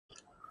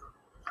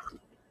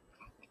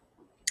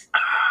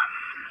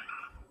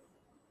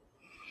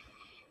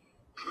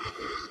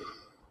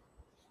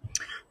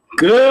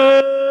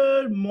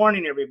Good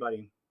morning,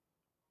 everybody.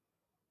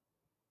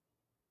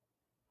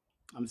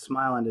 I'm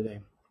smiling today.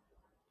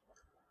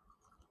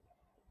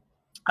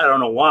 I don't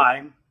know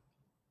why.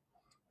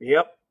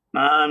 Yep,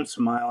 I'm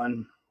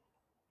smiling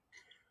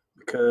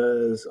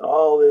because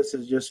all this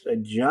is just a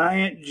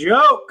giant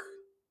joke.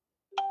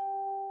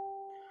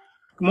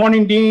 Good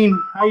morning,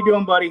 Dean. How you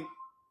doing, buddy?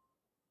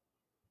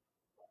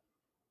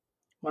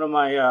 One of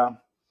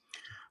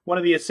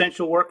the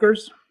essential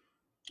workers.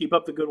 Keep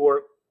up the good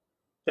work.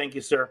 Thank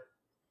you, sir.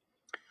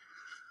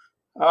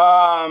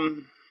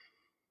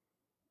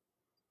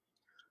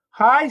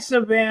 Hi,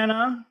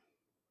 Savannah.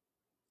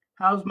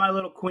 How's my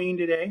little queen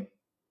today?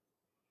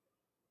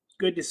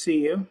 Good to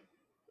see you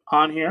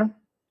on here.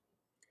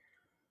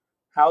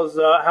 How's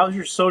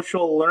your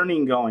social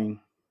learning going?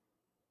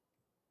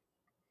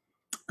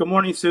 Good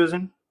morning,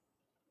 Susan.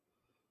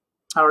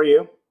 How are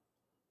you?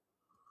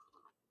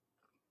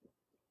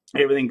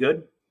 Everything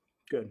good?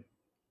 Good.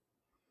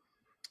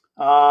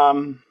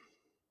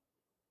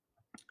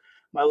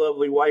 My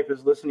lovely wife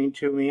is listening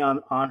to me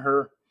on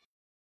her.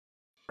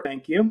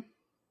 Thank you.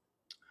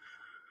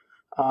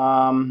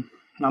 I'm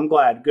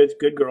glad.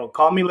 Good girl.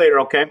 Call me later,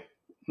 okay?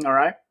 All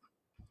right.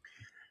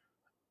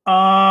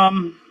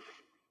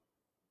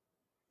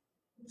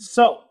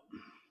 So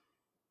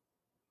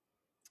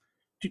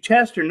to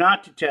test or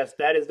not to test,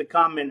 that is the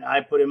comment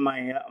I put in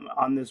my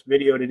on this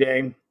video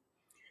today.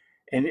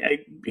 And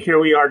here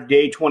we are,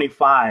 day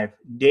 25.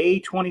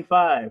 Day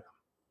 25.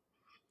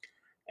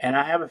 And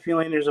I have a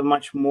feeling there's a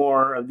much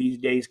more of these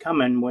days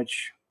coming,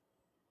 which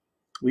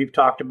we've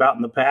talked about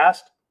in the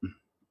past.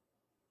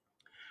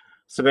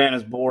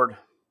 Savannah's bored.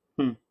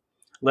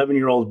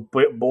 11-year-olds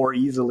bore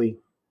easily.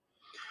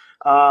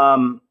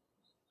 Hey,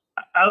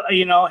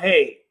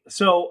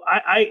 so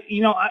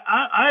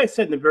I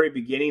said in the very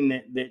beginning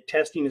that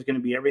testing is going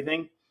to be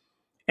everything,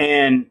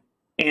 and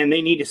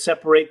they need to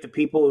separate the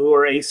people who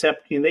are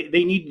aseptic.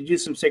 They need to do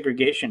some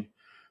segregation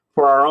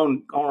for our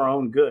own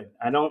good.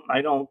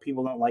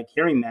 People don't like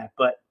hearing that,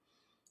 but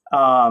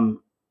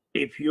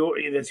that's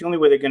the only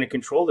way they're going to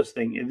control this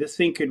thing. If this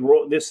thing could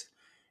roll this,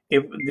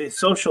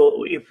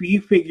 if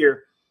you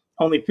figure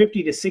only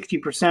 50 to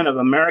 60% of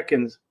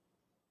Americans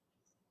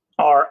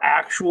are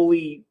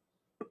actually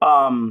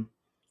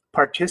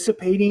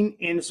participating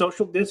in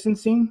social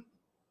distancing,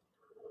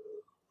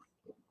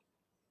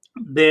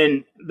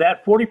 then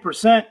that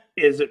 40%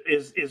 is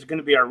going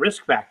to be our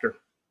risk factor.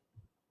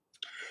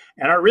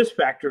 And our risk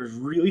factor is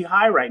really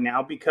high right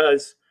now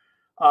because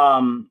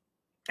and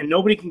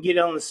nobody can get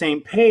on the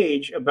same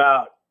page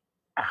about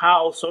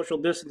how social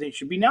distancing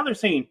should be. Now they're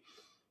saying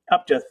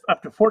up to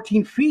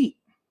 14 feet,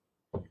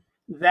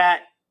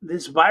 that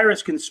this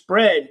virus can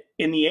spread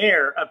in the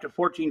air up to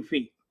 14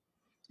 feet.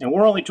 And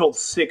we're only told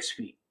 6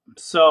 feet.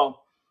 So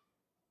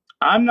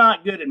I'm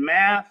not good at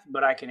math,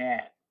 but I can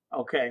add.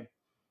 Okay.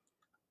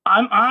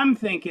 I'm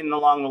thinking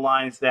along the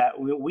lines that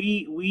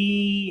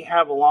we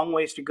have a long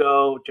ways to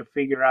go to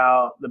figure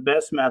out the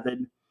best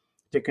method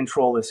to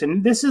control this.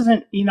 And this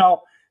isn't,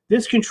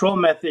 this control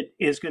method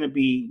is going to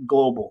be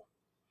global.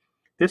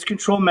 This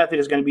control method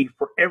is going to be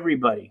for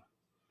everybody.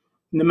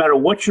 No matter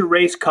what your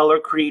race, color,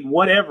 creed,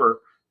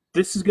 whatever,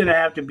 this is going to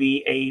have to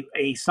be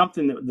a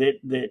something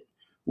that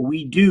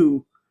we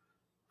do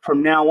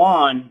from now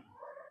on.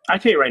 I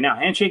tell you right now,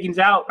 handshaking's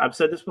out. I've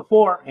said this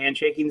before.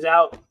 Handshaking's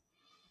out.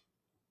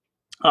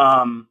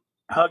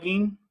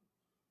 Hugging,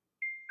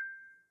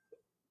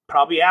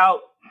 probably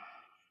out.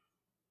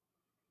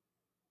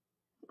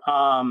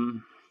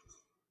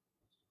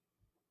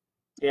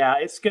 Yeah,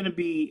 it's going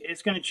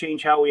to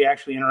change how we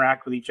actually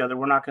interact with each other.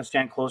 We're not going to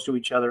stand close to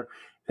each other.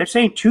 They're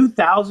saying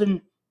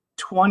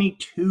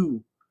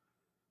 2022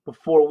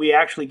 before we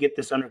actually get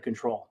this under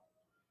control.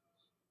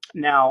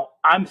 Now,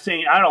 I'm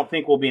saying I don't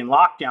think we'll be in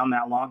lockdown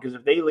that long, because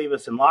if they leave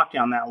us in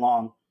lockdown that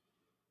long,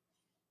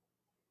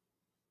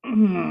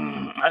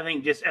 I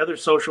think just other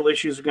social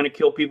issues are going to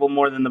kill people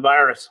more than the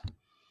virus,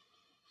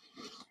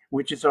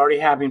 which is already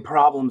having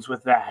problems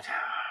with that.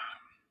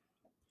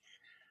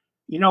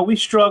 We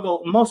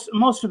struggle,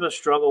 most of us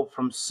struggle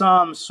from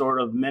some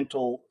sort of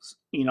mental,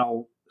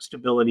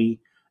 stability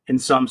in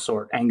some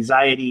sort,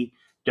 anxiety,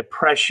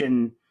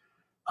 depression.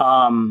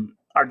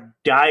 Our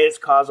diets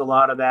cause a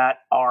lot of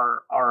that.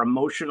 Our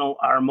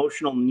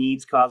emotional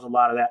needs cause a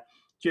lot of that.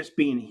 Just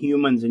being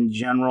humans in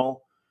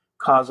general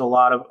cause a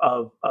lot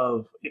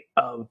of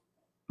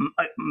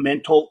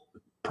mental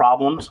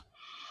problems.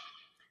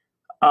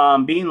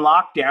 Being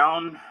locked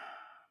down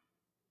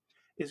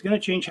is going to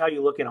change how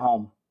you look at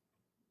home.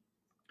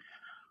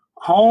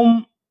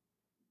 Home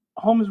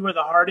is where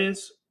the heart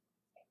is,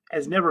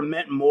 has never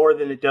meant more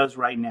than it does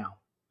right now.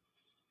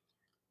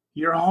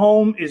 Your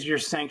home is your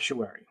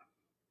sanctuary.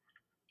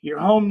 Your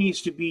home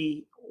needs to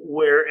be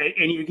where,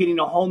 and you're getting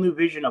a whole new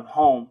vision of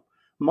home.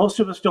 Most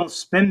of us don't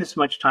spend this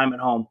much time at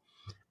home.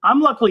 I'm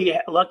lucky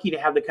to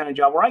have the kind of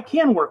job where I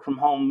can work from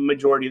home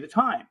majority of the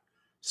time.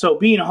 So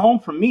being home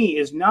for me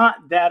is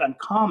not that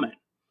uncommon.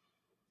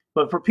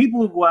 But for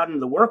people who go out into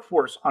the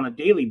workforce on a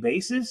daily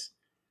basis,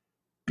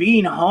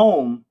 being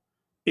home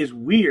is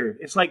weird.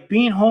 It's like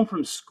being home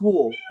from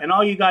school and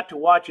all you got to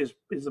watch is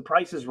The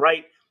Price is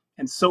Right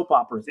and soap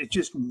operas. It's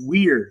just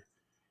weird.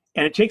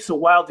 And it takes a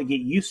while to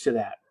get used to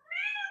that.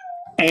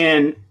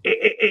 And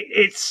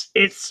it's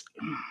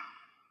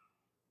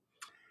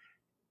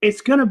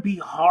going to be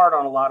hard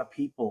on a lot of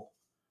people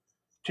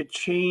to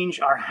change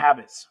our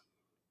habits.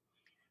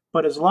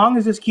 But as long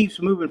as this keeps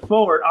moving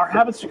forward, our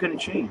habits are going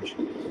to change.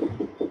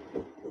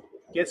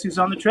 Guess who's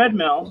on the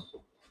treadmill?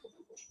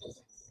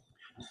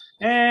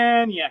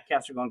 And yeah,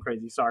 cats are going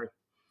crazy. Sorry.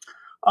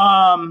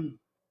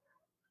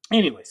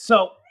 Anyway,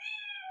 so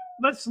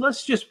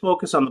let's just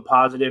focus on the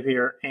positive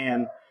here,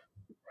 and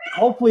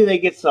hopefully they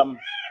get some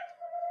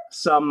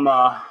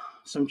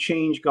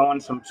change going,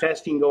 some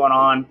testing going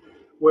on.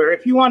 Where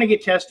if you want to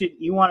get tested,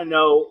 you want to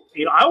know.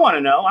 I want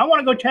to know. I want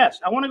to go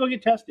test. I want to go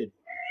get tested.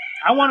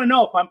 I want to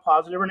know if I'm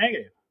positive or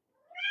negative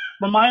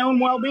for my own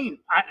well-being.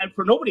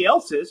 For nobody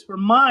else's, for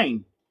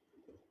mine.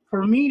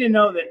 For me to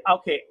know that,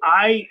 okay,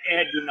 I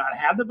do not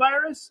have the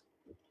virus,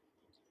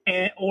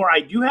 or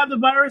I do have the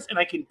virus, and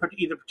I can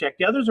either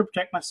protect others or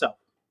protect myself.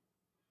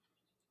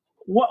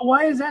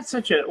 Why is that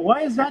such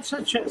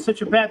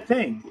a bad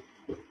thing?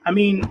 I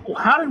mean,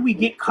 how did we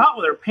get caught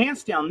with our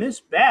pants down this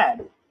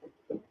bad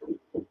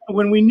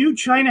when we knew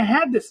China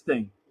had this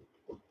thing?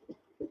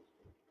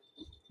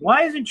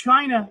 Why isn't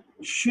China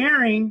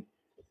sharing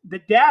the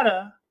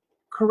data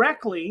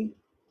correctly?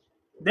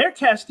 They're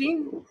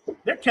testing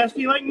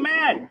like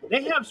mad.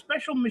 They have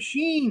special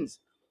machines.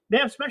 They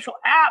have special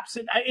apps.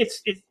 And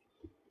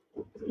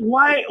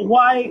why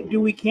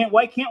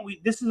can't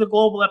we? This is a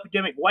global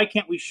epidemic. Why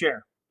can't we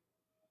share?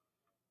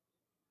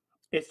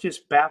 It's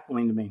just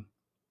baffling to me.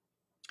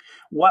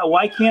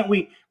 Why can't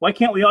we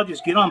all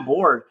just get on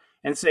board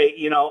and say,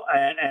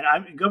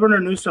 and Governor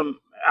Newsom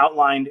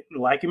outlined,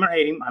 like him or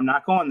hate him, I'm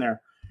not going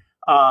there.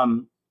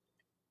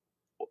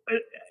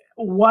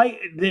 Why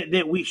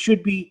that we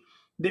should be,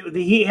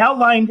 he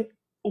outlined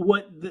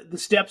what the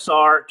steps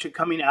are to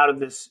coming out of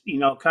this,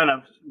 kind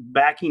of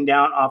backing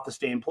down off the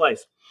stay in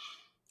place.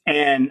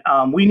 And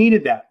we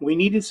needed that. We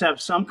needed to have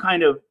some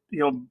kind of,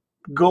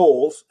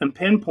 goals and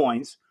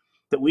pinpoints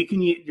that we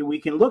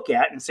can look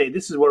at and say,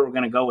 this is where we're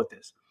going to go with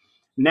this.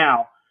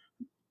 Now,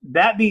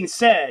 that being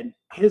said,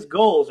 his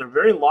goals are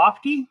very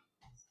lofty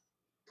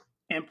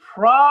and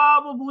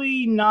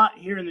probably not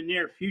here in the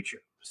near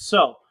future.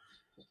 So,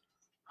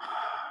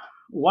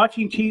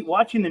 watching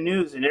the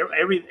news, and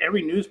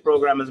every news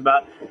program is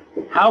about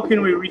how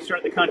can we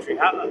restart the country.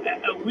 How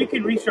we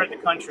can restart the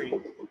country.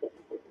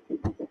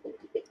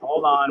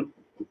 Hold on.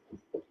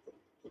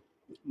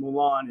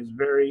 Mulan is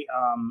very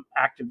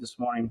active this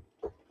morning.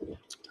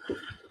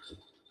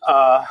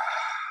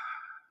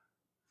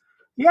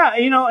 Yeah,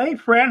 hey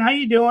friend, how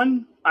you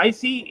doing? I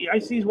see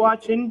he's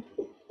watching.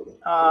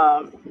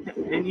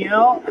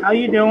 Danielle, how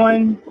you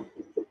doing?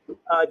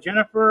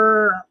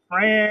 Jennifer,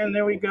 Fran,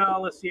 there we go.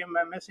 Let's see, am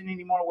I missing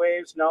any more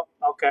waves? Nope.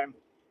 Okay.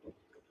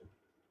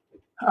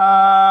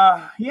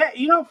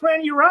 Yeah,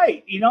 Fran, you're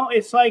right.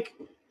 It's like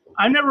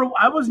I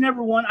was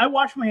never one. I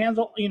wash my hands,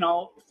 3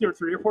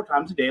 or 4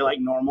 times a day like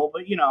normal,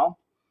 but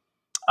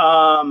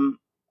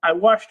I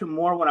washed them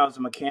more when I was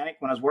a mechanic,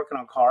 when I was working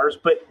on cars.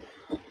 But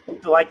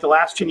like the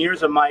last 10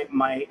 years of my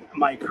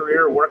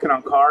career working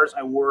on cars,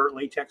 I wore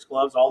latex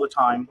gloves all the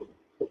time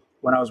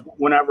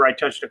whenever I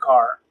touched a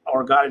car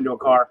or got into a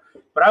car.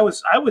 But I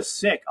was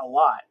sick a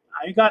lot.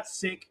 I got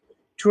sick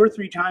 2 or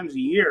 3 times a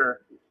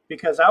year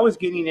because I was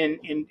getting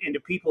into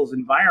people's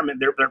environment,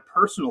 their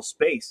personal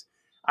space.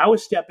 I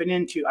was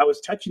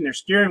touching their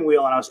steering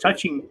wheel, and I was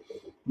touching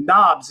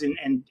knobs, and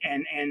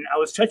I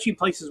was touching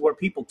places where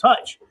people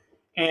touch.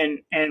 And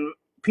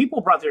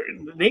people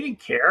they didn't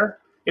care.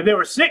 If they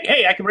were sick,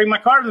 hey, I can bring my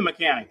car to the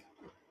mechanic.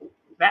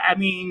 I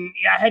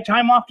had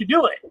time off to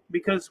do it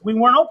because we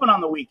weren't open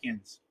on the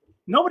weekends.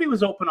 Nobody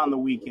was open on the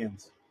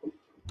weekends.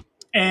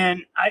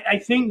 And I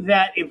think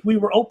that if we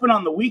were open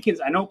on the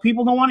weekends, I know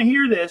people don't want to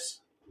hear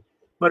this,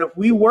 but if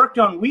we worked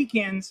on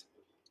weekends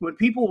when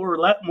people were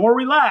more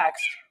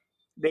relaxed,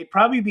 they'd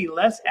probably be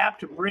less apt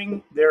to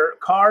bring their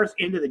cars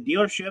into the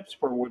dealerships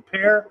for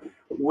repair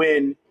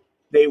when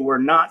they were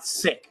not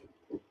sick.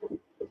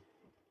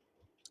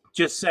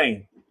 Just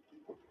saying.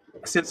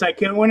 Since I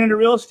went into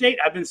real estate,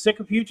 I've been sick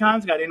a few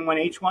times. Got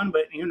N1H1,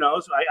 but who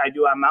knows?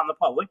 I'm out in the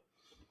public.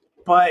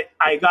 But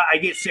I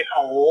get sick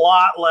a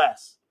lot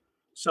less.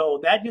 So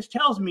that just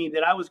tells me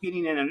that I was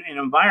getting in an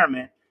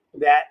environment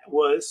that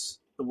was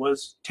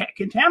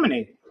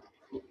contaminated.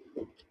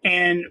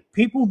 And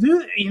people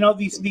do,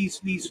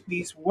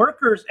 these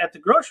workers at the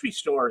grocery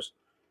stores,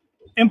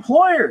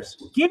 employers,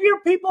 give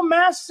your people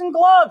masks and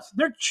gloves.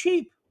 They're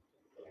cheap.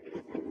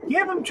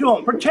 Give them to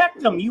them.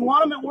 Protect them. You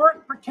want them at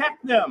work?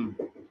 Protect them.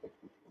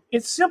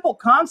 It's simple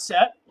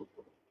concept.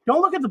 Don't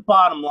look at the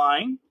bottom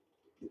line.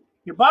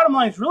 Your bottom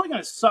line is really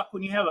going to suck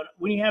when you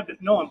have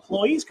no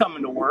employees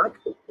coming to work.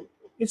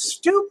 It's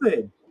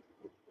stupid.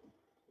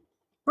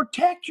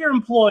 Protect your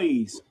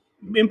employees.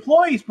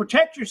 Employees,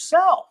 protect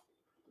yourself.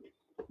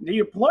 The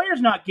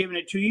employer's not giving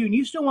it to you, and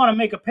you still want to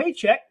make a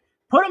paycheck.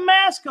 Put a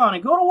mask on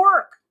and go to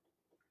work.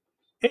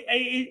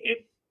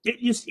 it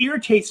just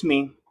irritates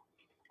me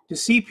to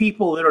see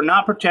people that are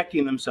not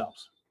protecting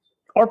themselves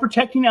or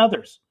protecting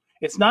others.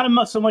 It's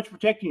not so much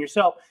protecting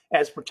yourself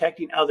as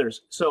protecting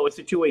others. So it's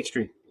a two-way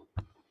street.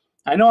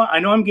 I know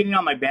I'm getting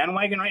on my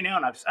bandwagon right now,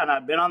 and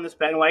I've been on this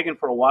bandwagon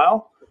for a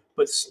while,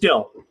 but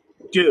still,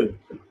 dude,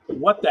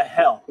 what the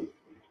hell?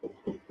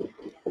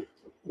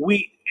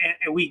 We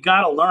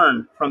got to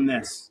learn from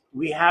this.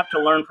 We have to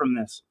learn from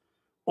this,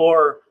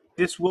 or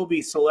this will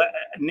be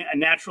a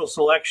natural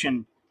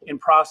selection in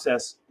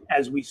process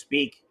as we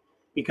speak,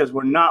 because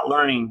we're not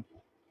learning,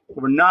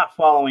 we're not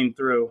following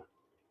through.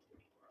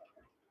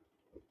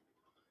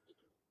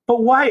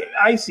 But why,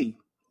 Icy?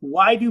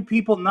 Why do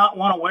people not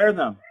want to wear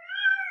them?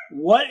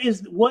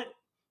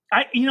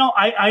 I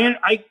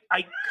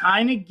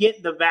kind of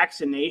get the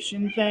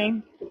vaccination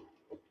thing.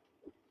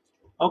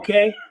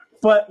 Okay.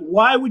 But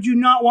why would you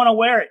not want to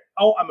wear it?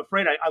 Oh, I'm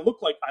afraid I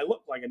look like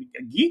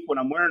a geek when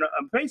I'm wearing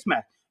a face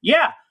mask.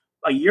 Yeah.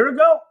 A year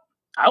ago,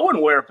 I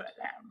wouldn't wear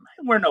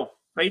no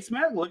face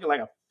mask, looking like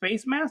a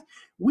face mask.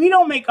 We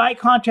don't make eye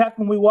contact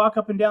when we walk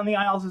up and down the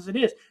aisles as it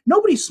is.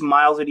 Nobody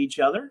smiles at each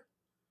other.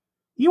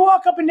 You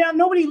walk up and down,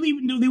 they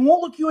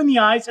won't look you in the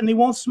eyes and they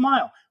won't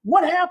smile.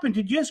 What happened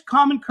to just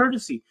common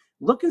courtesy?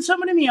 Looking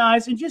someone in the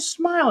eyes and just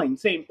smiling,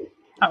 saying,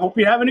 I hope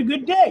you're having a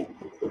good day.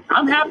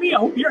 I'm happy. I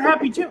hope you're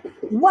happy too.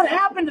 What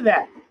happened to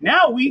that?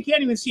 Now we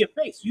can't even see a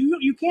face.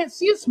 You can't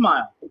see a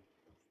smile.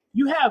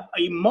 You have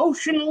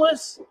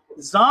emotionless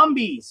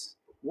zombies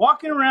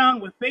walking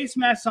around with face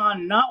masks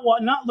on, not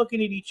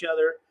looking at each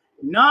other,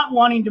 not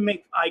wanting to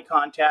make eye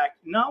contact,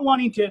 not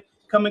wanting to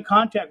come in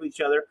contact with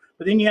each other.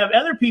 But then you have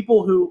other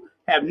people who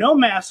have no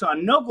masks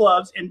on, no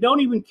gloves, and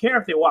don't even care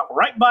if they walk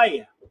right by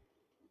you.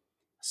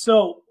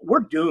 So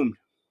we're doomed.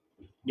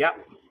 Yep.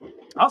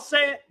 I'll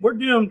say it. We're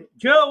doomed.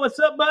 Joe, what's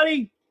up,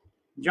 buddy?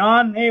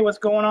 John, hey, what's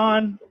going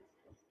on?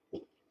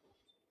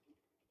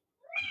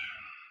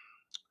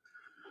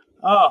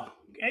 Oh,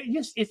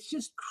 it's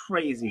just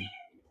crazy.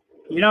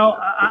 You know,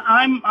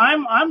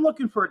 I'm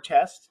looking for a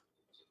test.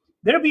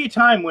 There'll be a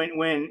time when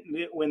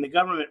the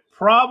government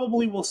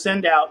probably will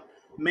send out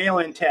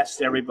mail-in tests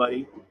to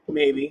everybody,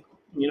 maybe,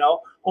 you know,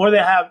 or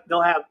they'll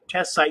have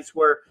test sites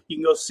where you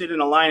can go sit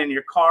in a line in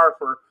your car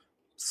for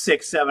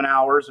 6-7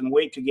 hours and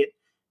wait to get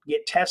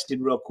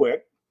tested real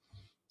quick.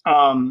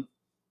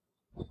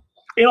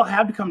 It'll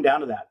have to come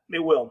down to that. It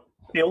will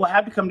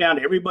have to come down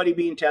to everybody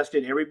being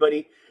tested,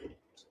 everybody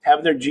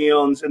having their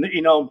genomes, and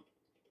you know,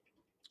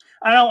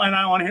 I don't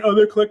want to hear, oh,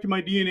 they're collecting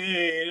my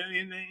DNA.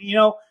 You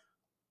know,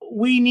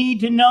 we need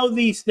to know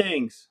these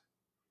things.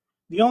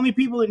 The only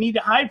people that need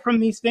to hide from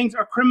these things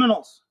are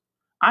criminals.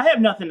 I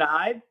have nothing to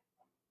hide.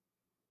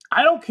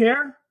 I don't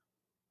care.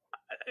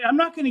 I'm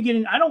not going to get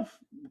in. I don't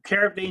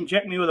care if they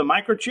inject me with a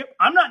microchip.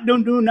 I'm not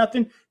doing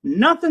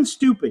nothing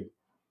stupid.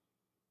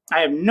 I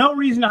have no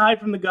reason to hide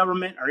from the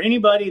government or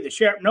anybody, the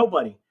sheriff,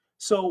 nobody.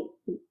 So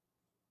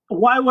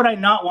why would I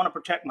not want to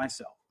protect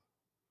myself?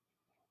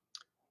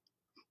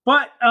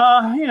 But,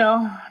 you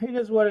know, it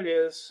is what it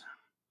is.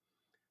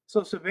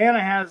 So Savannah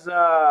has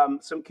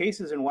some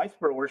cases in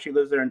Whitesboro where she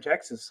lives there in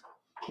Texas.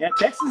 Yeah,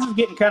 Texas is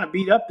getting kind of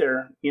beat up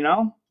there, you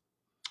know.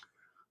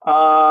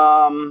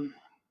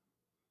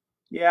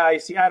 Yeah, I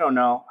see. I don't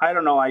know.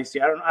 I see.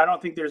 I don't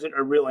think there's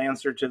a real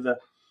answer to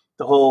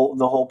the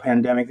whole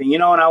pandemic thing. You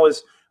know, and I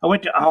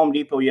went to Home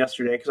Depot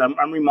yesterday because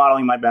I'm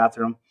remodeling my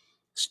bathroom.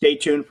 Stay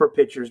tuned for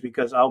pictures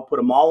because I'll put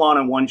them all on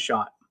in one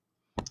shot.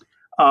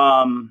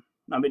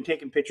 I've been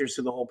taking pictures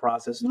through the whole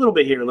process, a little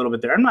bit here, a little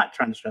bit there. I'm not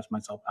trying to stress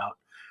myself out.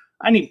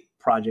 I need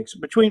projects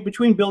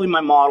between building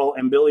my model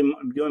and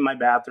doing my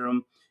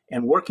bathroom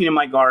and working in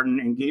my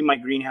garden and getting my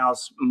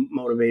greenhouse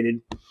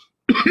motivated.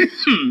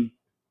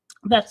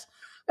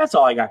 That's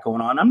all I got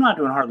going on. I'm not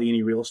doing hardly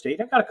any real estate.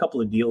 I got a couple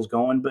of deals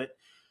going, but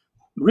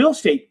real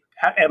estate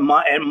at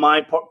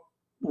my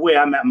way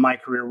I'm at in my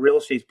career, real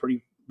estate's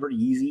pretty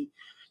easy.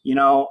 You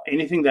know,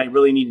 anything that I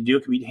really need to do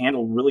can be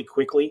handled really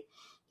quickly.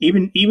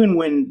 Even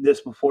when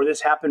before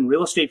this happened,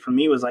 real estate for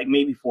me was like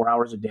maybe 4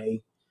 hours a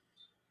day.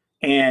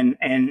 And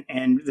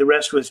the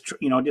rest was,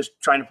 you know, just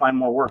trying to find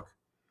more work,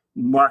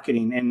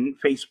 marketing and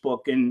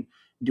Facebook and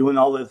doing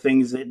all the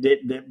things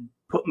that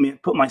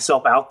put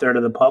myself out there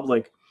to the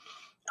public.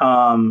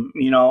 You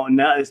know,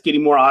 now it's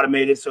getting more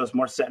automated, so it's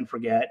more set and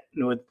forget,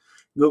 you know, with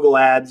Google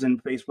ads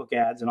and Facebook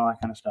ads and all that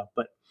kind of stuff.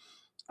 But,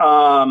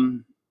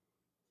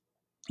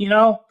 you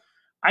know,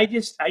 I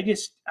just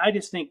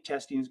think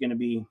testing is going to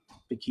be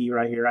the key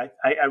right here.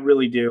 I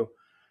really do.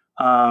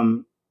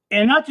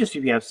 And not just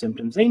if you have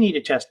symptoms. They need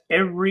to test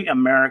every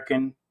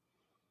American,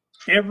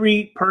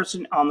 every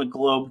person on the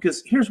globe,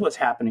 because here's what's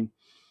happening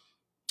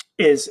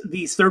is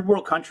these third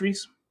world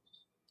countries,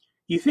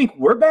 you think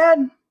we're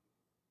bad?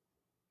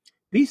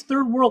 These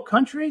third world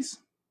countries,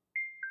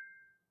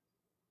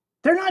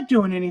 they're not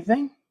doing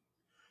anything.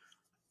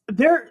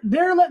 They're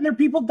letting their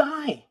people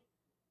die.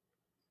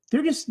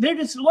 They're just,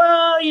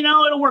 well, you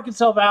know, it'll work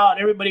itself out.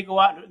 Everybody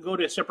go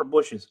to separate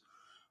bushes.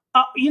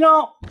 You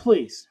know,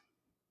 please.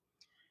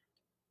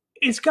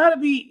 It's got to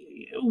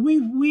be,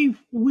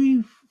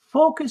 we've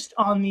focused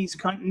on these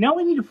countries. Now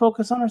we need to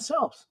focus on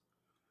ourselves.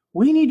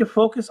 We need to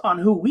focus on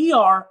who we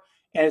are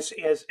as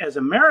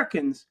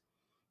Americans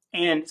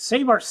and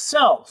save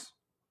ourselves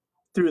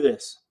through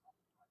this.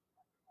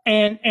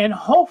 And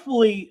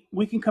hopefully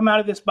we can come out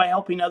of this by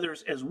helping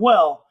others as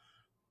well.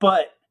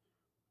 But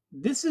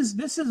this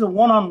is a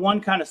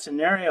one-on-one kind of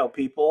scenario,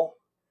 people.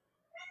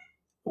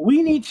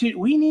 We need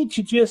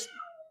to just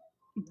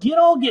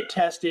get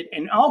tested,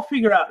 and I'll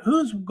figure out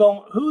who's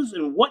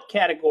in what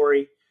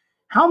category,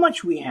 how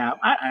much we have.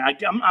 I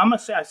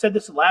said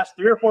this in the last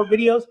 3 or 4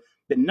 videos.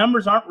 The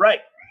numbers aren't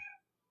right.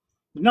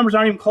 The numbers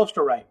aren't even close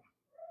to right.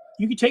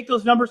 You can take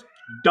those numbers,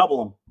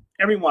 double them,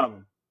 every one of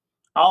them.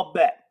 I'll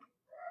bet.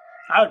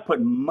 I would put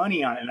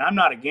money on it, and I'm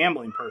not a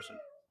gambling person.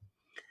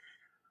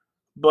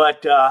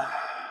 But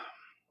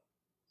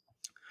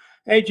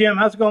hey, Jim,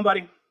 how's it going,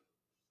 buddy?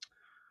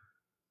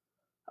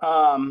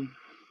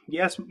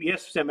 Yes,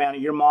 Savannah,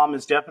 your mom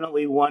is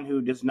definitely one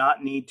who does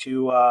not need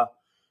to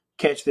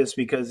catch this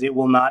because it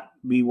will not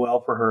be well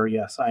for her.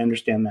 Yes, I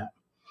understand that.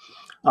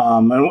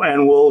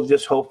 And we'll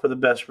just hope for the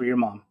best for your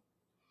mom.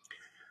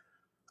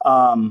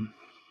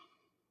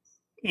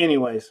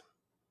 Anyways,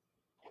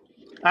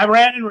 I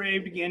ran and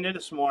raved again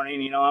this morning.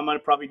 You know, I'm going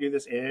to probably do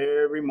this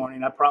every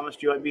morning. I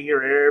promised you I'd be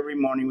here every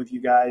morning with you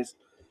guys,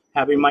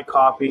 having my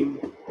coffee,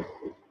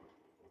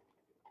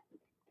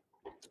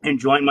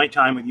 enjoying my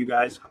time with you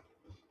guys,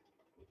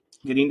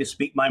 getting to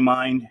speak my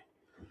mind.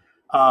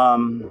 But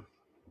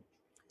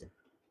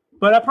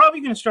I'm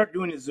probably going to start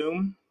doing a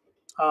Zoom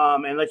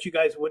and let you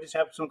guys, we'll just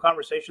have some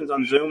conversations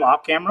on Zoom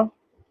off camera,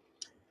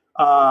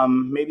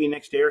 maybe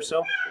next day or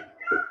so.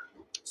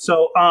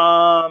 So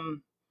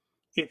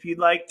if you'd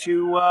like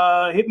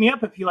to hit me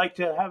up, if you'd like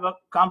to have a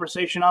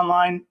conversation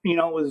online, you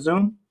know, with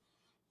Zoom,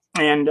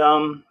 and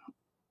I'll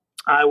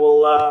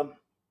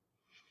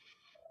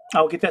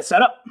get that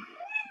set up.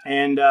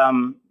 And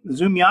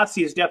Zoom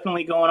Yahtzee is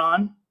definitely going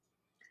on,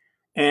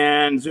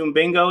 and Zoom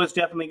Bingo is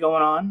definitely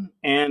going on,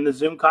 and the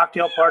Zoom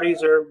cocktail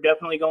parties are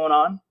definitely going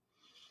on.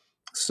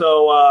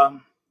 So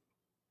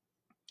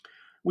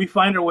we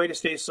find our way to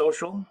stay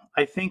social.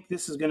 I think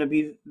this is going to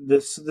be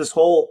this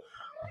whole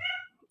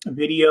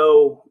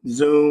video,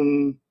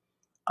 Zoom,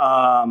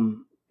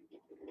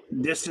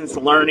 distance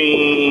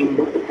learning.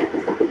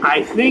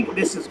 I think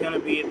this is going to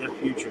be the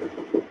future.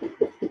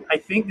 I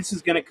think this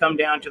is going to come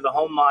down to the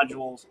home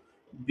modules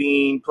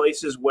being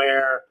places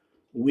where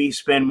we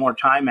spend more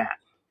time at.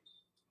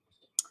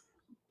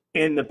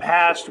 In the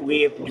past,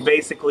 we have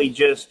basically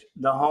just,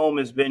 the home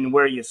has been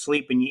where you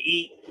sleep and you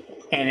eat,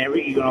 and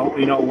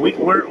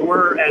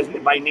we're as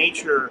by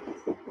nature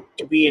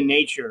to be in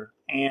nature,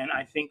 and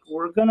I think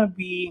we're going to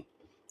be,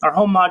 our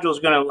home module is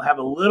going to have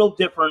a little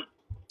different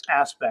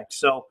aspect.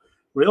 So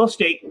real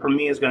estate for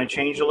me is going to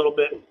change a little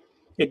bit.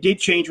 It did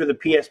change with the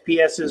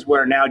PSPSs,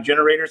 where now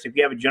generators, if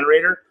you have a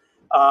generator,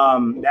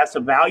 that's a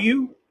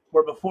value,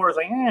 where before it's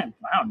like,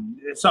 wow,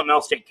 there's something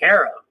else to take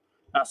care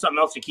of, something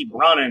else to keep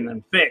running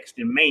and fixed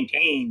and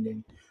maintained.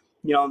 And,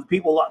 you know, the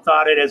people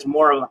thought it as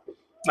more of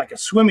like a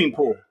swimming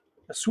pool.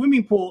 A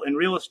swimming pool in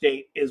real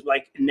estate is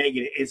like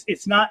negative.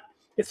 It's not,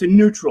 it's a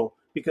neutral,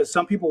 because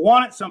some people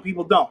want it, some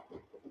people don't.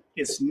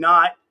 It's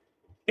not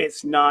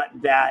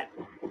that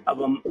of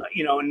them,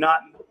 you know,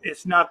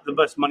 it's not the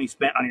best money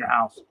spent on your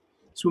house.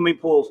 Swimming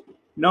pools,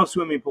 no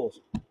swimming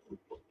pools.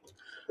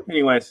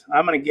 Anyways,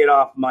 I'm going to get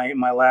off my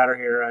ladder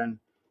here and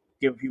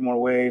give a few more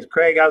waves.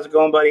 Craig, how's it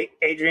going, buddy?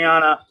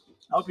 Adriana,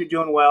 I hope you're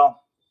doing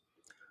well.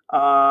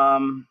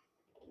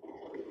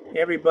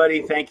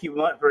 Everybody, thank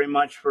you very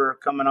much for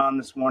coming on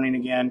this morning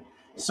again.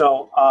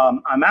 So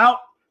I'm out.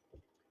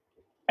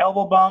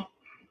 Elbow bump.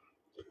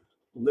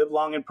 Live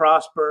long and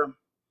prosper.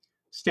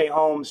 Stay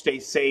home, stay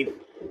safe,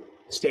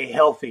 stay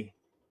healthy.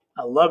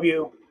 I love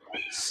you.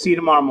 See you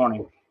tomorrow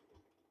morning.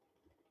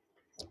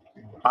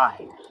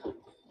 Bye.